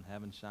want and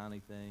having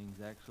shiny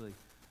things. Actually,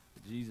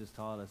 Jesus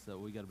taught us that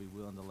we got to be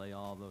willing to lay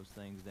all those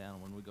things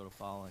down. When we go to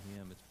follow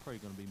him, it's probably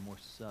going to be more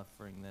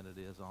suffering than it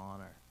is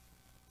honor.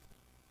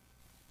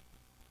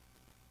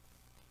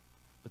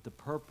 But the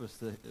purpose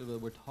that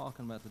we're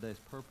talking about today's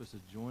purpose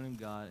is joining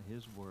God at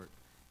his work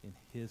in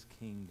his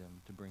kingdom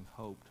to bring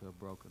hope to a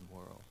broken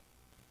world.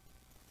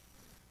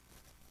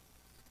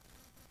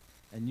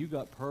 And you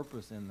got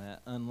purpose in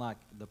that, unlike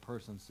the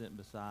person sitting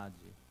beside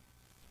you.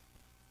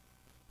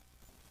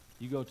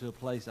 You go to a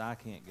place I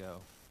can't go.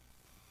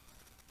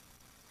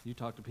 You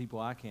talk to people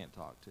I can't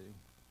talk to.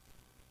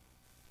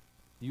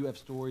 You have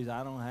stories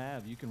I don't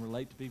have. You can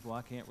relate to people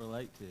I can't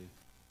relate to.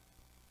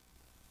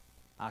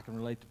 I can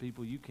relate to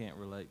people you can't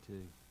relate to.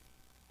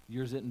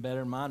 Yours isn't better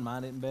than mine.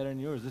 Mine isn't better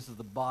than yours. This is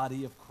the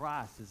body of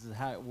Christ. This is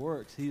how it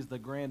works. He's the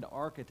grand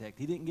architect.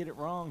 He didn't get it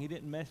wrong. He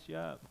didn't mess you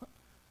up.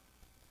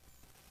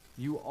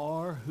 You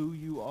are who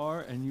you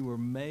are, and you were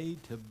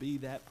made to be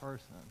that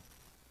person.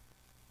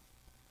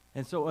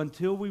 And so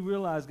until we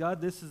realize,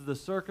 God, this is the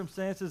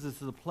circumstances, this is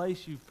the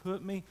place you've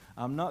put me,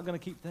 I'm not going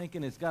to keep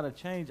thinking it's got to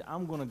change.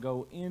 I'm going to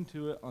go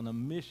into it on a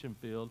mission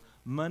field.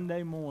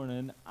 Monday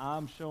morning,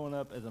 I'm showing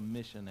up as a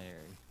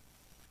missionary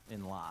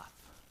in life.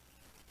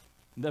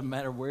 It doesn't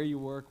matter where you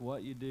work,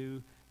 what you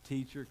do,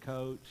 teacher,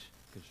 coach,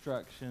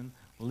 construction,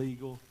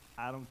 legal,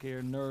 I don't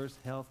care, nurse,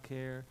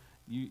 healthcare,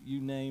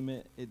 you name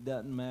it, it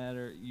doesn't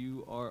matter.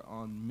 You are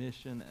on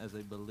mission as a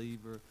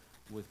believer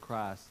with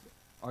Christ.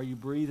 Are you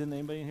breathing?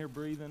 Anybody in here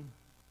breathing?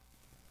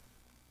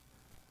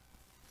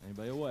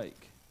 Anybody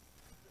awake?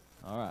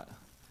 All right.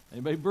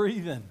 Anybody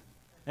breathing?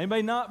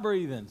 Anybody not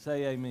breathing?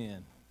 Say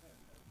amen.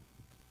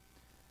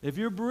 If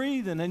you're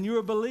breathing and you're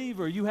a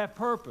believer, you have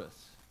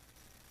purpose.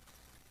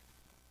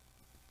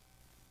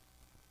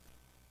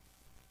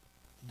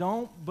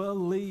 Don't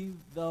believe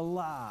the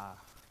lie.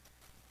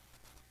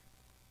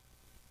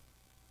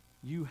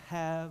 You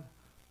have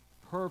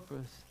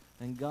purpose,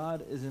 and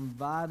God is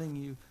inviting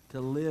you to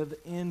live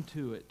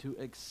into it, to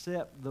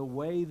accept the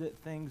way that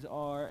things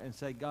are and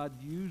say, God,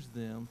 use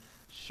them.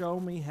 Show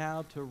me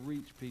how to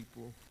reach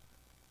people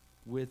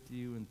with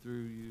you and through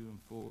you and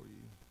for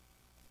you.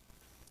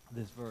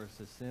 This verse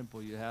is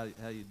simple.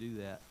 How you do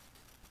that.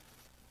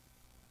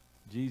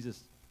 Jesus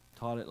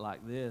taught it like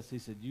this. He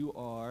said, you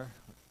are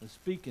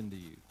speaking to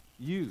you.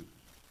 You.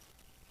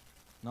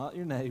 Not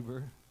your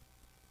neighbor.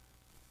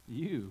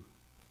 You.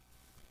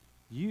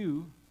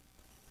 You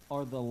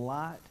are the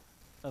light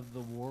of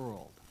the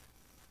world.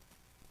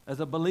 As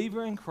a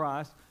believer in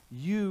Christ,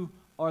 you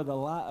are the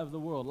light of the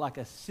world, like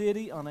a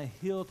city on a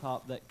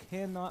hilltop that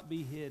cannot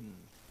be hidden.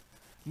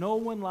 No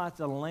one lights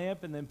a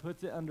lamp and then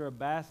puts it under a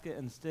basket.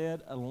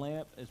 Instead, a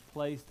lamp is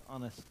placed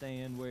on a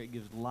stand where it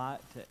gives light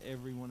to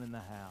everyone in the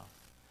house.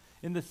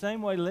 In the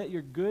same way, let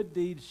your good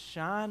deeds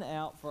shine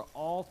out for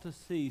all to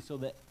see so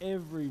that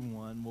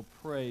everyone will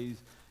praise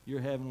your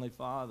heavenly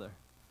Father.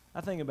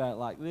 I think about it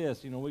like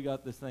this. You know, we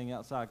got this thing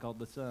outside called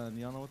the sun.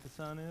 Y'all know what the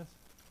sun is?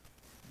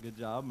 Good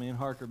job. Me and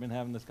Harker have been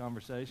having this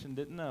conversation.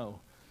 Didn't know.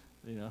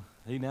 You know,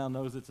 he now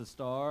knows it's a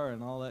star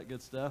and all that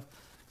good stuff.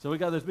 So we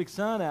got this big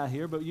sun out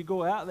here, but you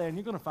go out there and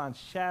you're going to find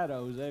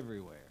shadows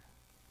everywhere.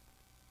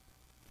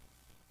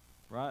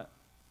 Right?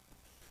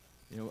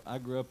 You know, I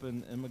grew up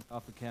in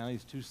McGoffin County.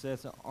 There's two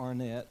sets of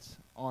arnets.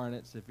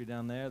 Arnets, if you're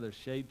down there, there's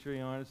shade tree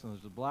arnets and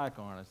there's the black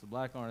arnets. The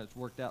black arnets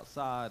worked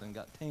outside and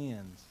got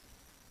tans.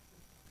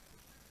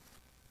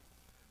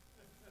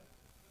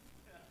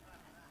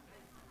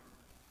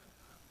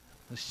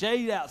 The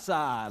shade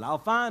outside, I'll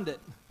find it.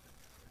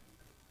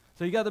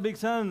 So you got the big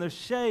sun and there's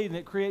shade and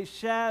it creates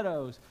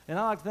shadows. And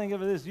I like to think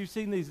of it this. You've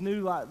seen these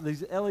new lights,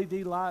 these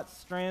LED lights,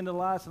 stranded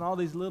lights, and all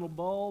these little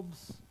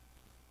bulbs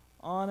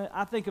on it.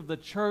 I think of the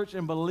church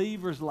and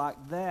believers like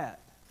that.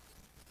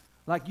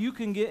 Like you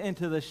can get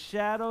into the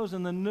shadows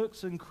and the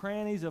nooks and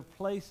crannies of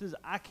places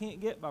I can't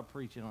get by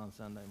preaching on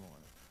Sunday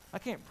morning. I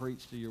can't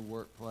preach to your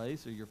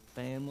workplace or your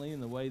family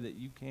in the way that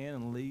you can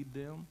and lead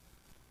them.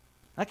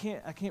 I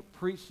can't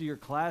preach to your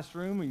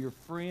classroom or your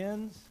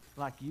friends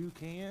like you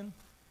can.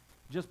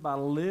 Just by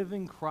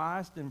living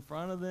Christ in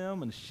front of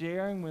them and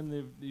sharing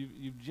when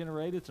you've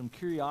generated some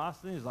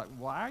curiosity. It's like,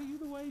 why are you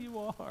the way you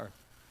are?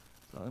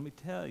 So let me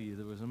tell you,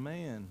 there was a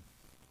man.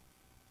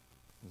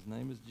 His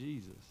name is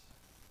Jesus.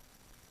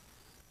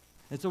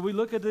 And so we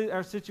look at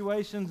our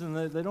situations and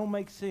they don't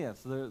make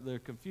sense. They're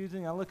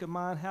confusing. I look at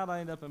mine. How'd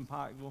I end up in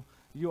Pikeville?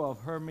 You all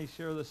have heard me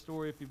share this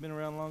story if you've been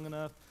around long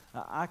enough.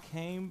 I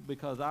came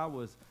because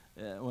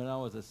when I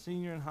was a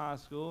senior in high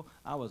school,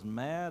 I was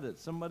mad at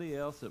somebody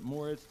else at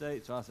Morehead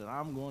State, so I said,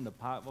 I'm going to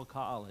Pikeville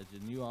College,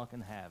 and you all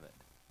can have it.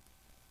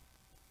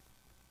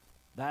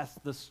 That's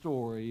the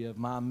story of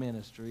my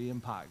ministry in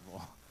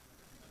Pikeville.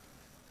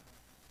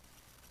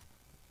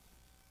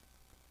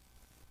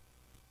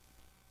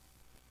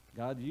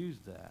 God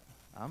used that.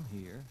 I'm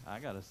here. I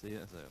got to see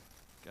it. So,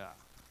 God,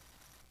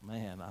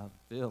 man,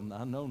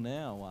 I know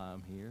now why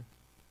I'm here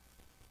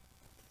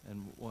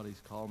and what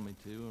he's called me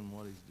to and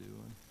what he's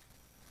doing.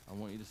 I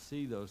want you to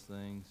see those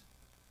things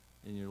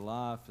in your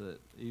life, that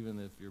even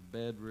if you're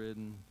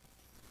bedridden,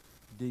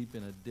 deep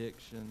in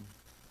addiction,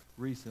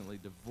 recently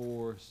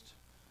divorced,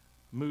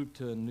 moved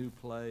to a new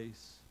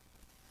place,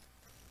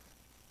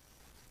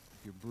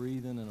 if you're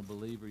breathing and a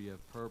believer, you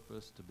have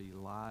purpose to be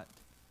light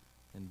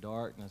in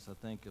darkness. I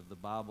think of the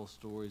Bible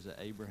stories of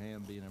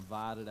Abraham being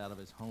invited out of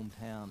his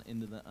hometown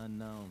into the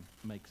unknown.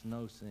 Makes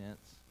no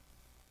sense.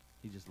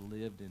 He just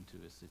lived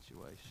into his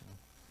situation.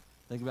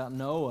 Think about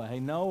Noah. Hey,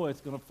 Noah,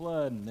 it's going to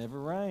flood. Never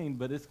rained,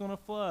 but it's going to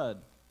flood.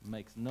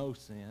 Makes no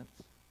sense.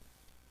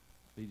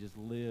 He just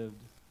lived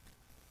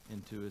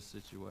into his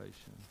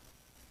situation.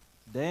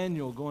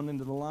 Daniel going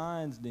into the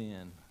lion's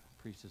den.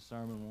 I preached a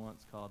sermon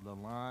once called The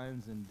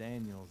Lions in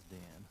Daniel's Den.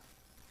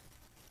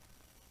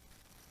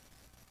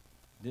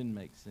 Didn't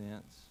make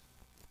sense,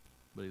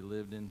 but he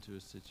lived into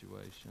his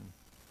situation.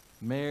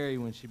 Mary,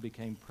 when she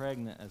became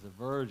pregnant as a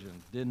virgin,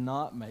 did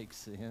not make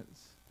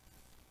sense.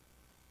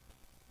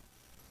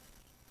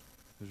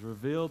 It was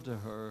revealed to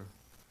her,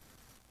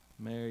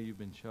 Mary, you've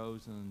been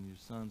chosen, and your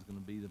son's going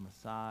to be the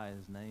Messiah.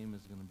 His name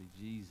is going to be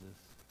Jesus.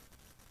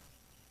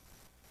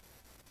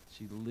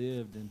 She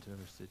lived into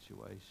her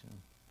situation.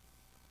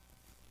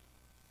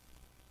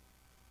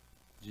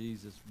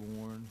 Jesus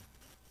born,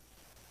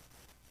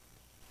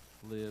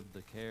 lived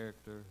the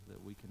character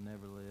that we can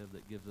never live,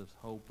 that gives us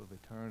hope of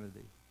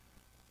eternity.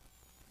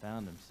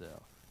 Found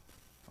himself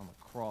on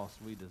the cross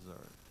we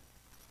deserved.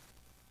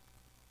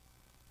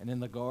 And in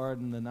the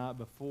garden the night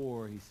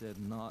before, he said,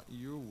 not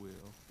your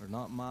will, or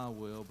not my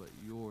will, but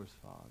yours,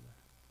 Father.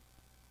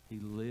 He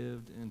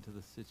lived into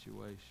the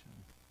situation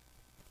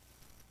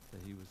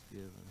that he was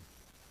given.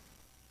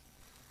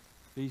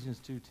 Ephesians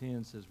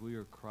 2:10 says, we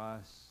are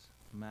Christ's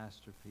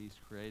masterpiece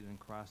created in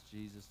Christ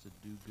Jesus to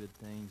do good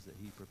things that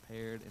he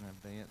prepared in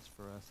advance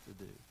for us to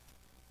do.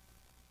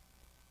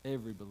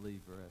 Every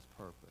believer has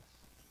purpose.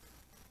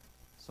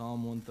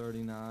 Psalm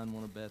 139,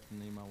 one of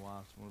Bethany, my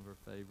wife's, one of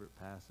her favorite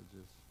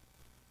passages.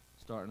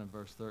 Starting in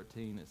verse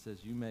 13, it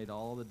says, "You made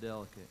all the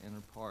delicate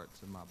inner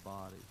parts of my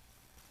body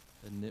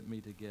and knit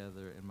me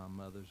together in my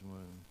mother's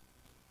womb.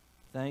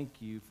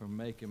 Thank you for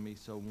making me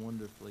so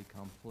wonderfully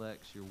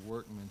complex. Your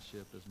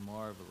workmanship is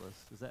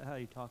marvelous." Is that how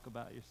you talk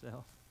about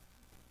yourself?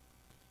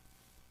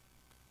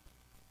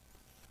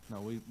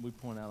 No, we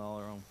point out all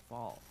our own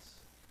faults.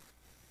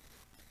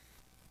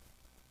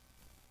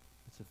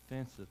 It's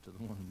offensive to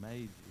the one who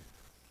made you.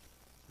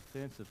 It's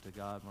offensive to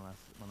God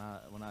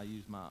when I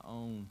use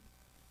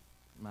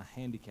my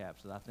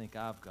handicaps that I think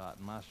I've got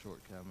and my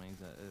shortcomings.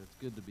 It's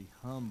good to be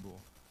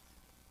humble.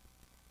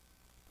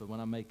 But when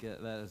I make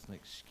that as an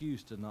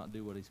excuse to not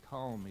do what he's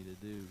calling me to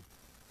do,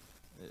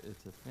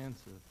 it's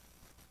offensive.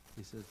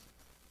 He says,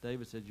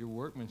 David said, "Your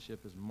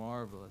workmanship is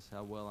marvelous.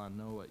 How well I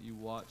know it. You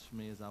watched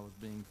me as I was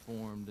being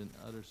formed in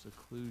utter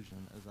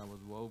seclusion, as I was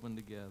woven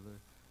together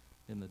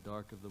in the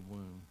dark of the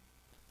womb.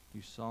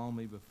 You saw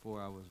me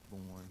before I was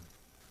born.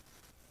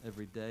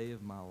 Every day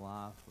of my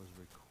life was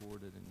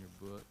recorded in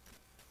your book.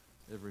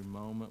 Every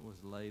moment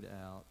was laid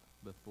out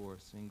before a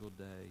single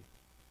day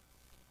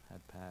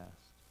had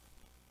passed."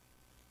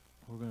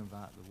 We're going to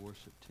invite the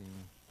worship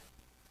team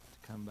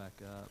to come back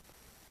up.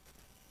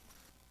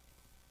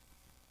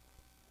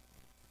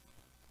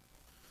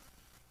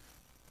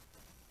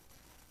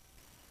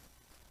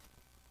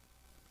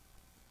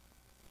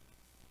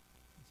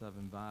 So I've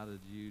invited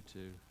you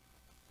to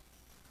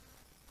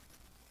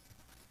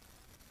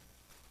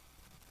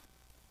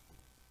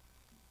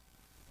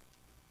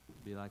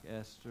be like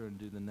Esther and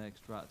do the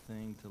next right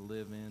thing, to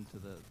live into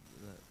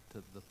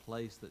the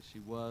place that she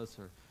was,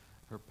 her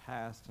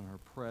past and her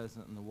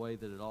present, and the way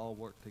that it all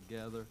worked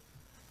together.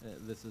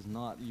 This is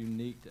not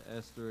unique to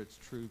Esther. It's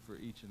true for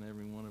each and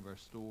every one of our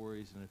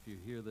stories. And if you're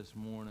here this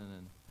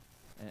morning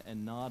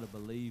and not a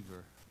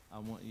believer, I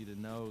want you to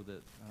know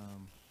that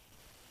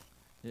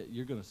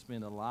you're going to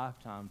spend a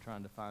lifetime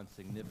trying to find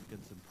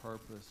significance and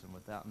purpose, and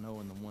without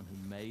knowing the one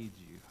who made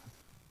you,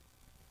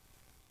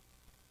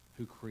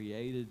 who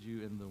created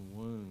you in the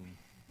womb,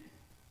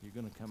 you're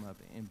going to come up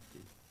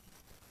empty.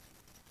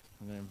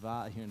 I'm going to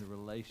invite you into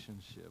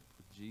relationship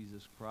with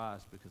Jesus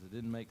Christ, because it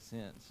didn't make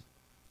sense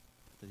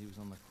that he was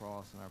on the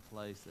cross in our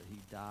place, that he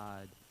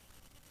died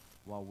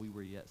while we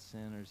were yet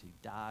sinners. He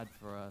died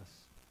for us.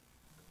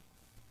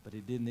 But he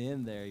didn't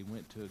end there. He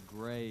went to a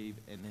grave,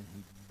 and then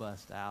he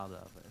bust out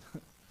of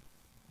it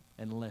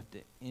and left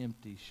it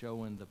empty,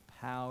 showing the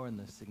power and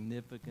the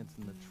significance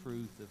and the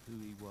truth of who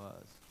he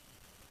was.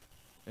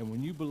 And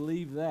when you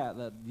believe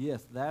that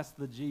yes, that's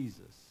the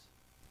Jesus,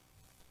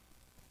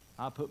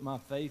 I put my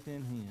faith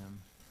in him,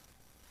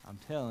 I'm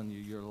telling you,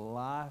 your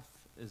life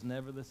is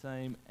never the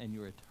same, and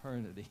your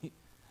eternity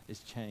is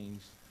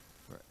changed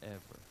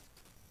forever.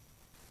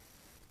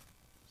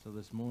 So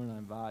this morning I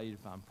invite you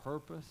to find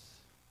purpose.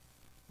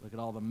 Look at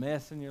all the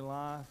mess in your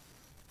life.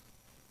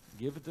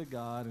 Give it to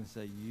God and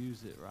say,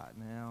 "Use it right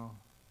now.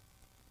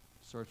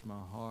 Search my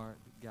heart,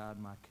 guide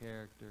my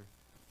character.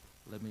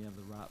 Let me have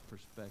the right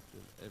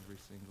perspective every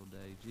single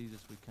day."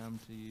 Jesus, we come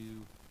to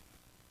you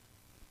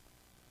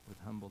with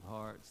humbled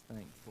hearts,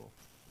 thankful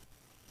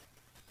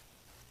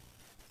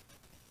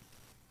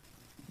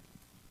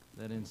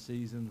that in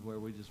seasons where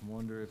we just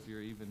wonder if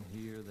you're even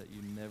here, that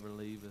you never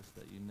leave us,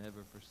 that you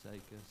never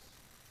forsake us.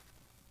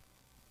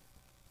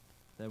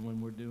 That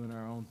when we're doing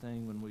our own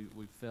thing, when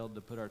we failed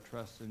to put our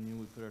trust in you,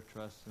 we put our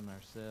trust in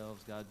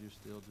ourselves. God, you're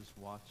still just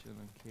watching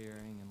and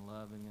caring and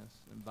loving us,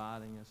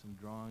 inviting us and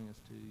drawing us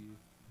to you,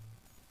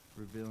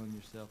 revealing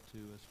yourself to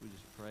us. We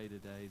just pray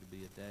today to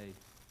be a day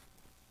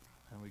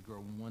and we grow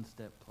one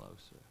step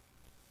closer.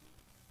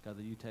 God,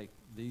 that you take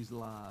these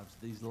lives,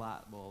 these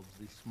light bulbs,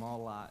 these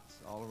small lights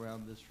all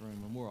around this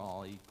room, and we're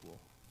all equal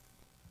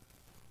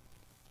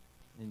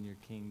in your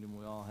kingdom.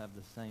 We all have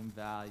the same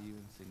value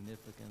and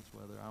significance,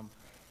 whether I'm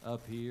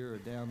up here or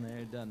down there,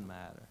 it doesn't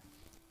matter.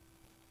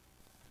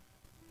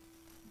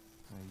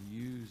 And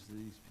use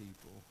these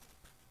people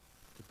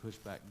to push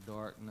back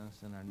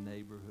darkness in our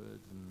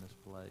neighborhoods and in this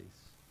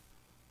place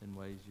in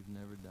ways you've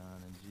never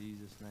done. In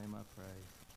Jesus' name I pray.